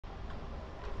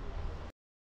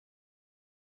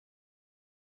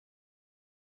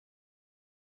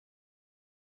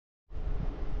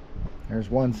There's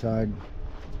one side.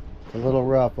 It's a little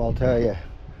rough, I'll tell you.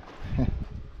 A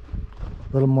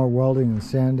little more welding and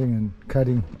sanding and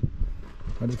cutting,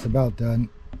 but it's about done.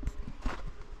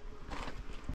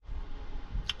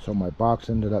 So my box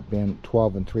ended up being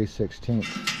 12 3/16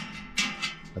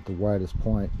 at the widest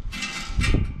point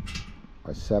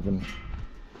by 7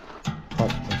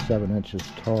 inches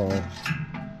tall.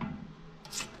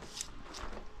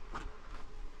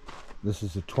 This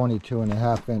is a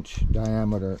 22.5-inch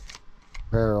diameter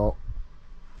barrel,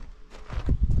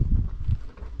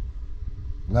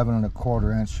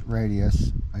 11.25-inch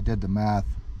radius. I did the math.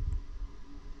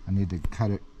 I need to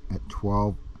cut it at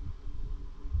 12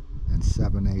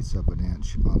 7/8 of an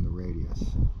inch on the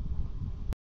radius.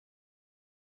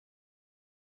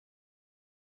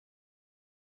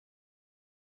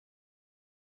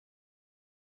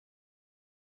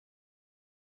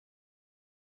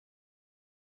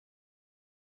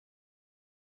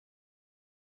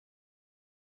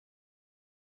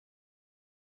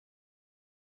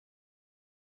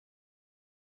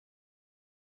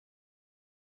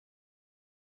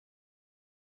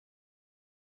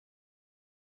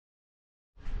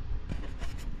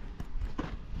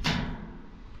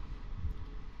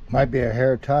 Might be a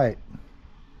hair tight.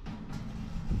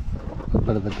 A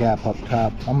bit of a gap up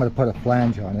top. I'm going to put a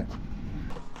flange on it.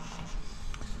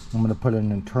 I'm going to put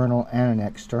an internal and an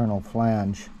external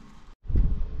flange.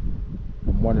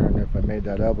 I'm wondering if I made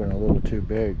that oven a little too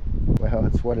big. Well,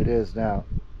 it's what it is now.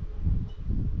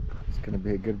 It's going to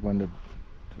be a good one to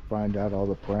find out all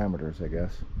the parameters, I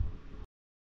guess.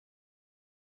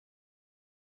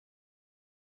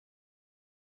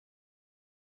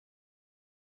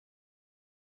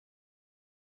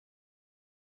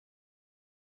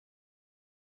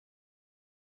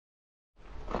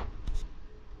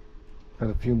 Got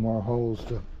a few more holes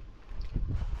to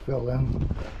fill in.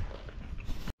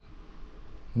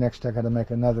 Next I got to make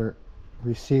another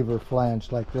receiver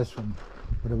flange like this one,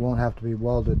 but it won't have to be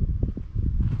welded.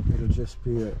 It'll just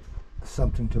be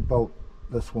something to bolt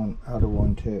this one out of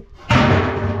one too.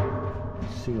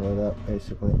 Seal it up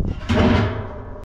basically.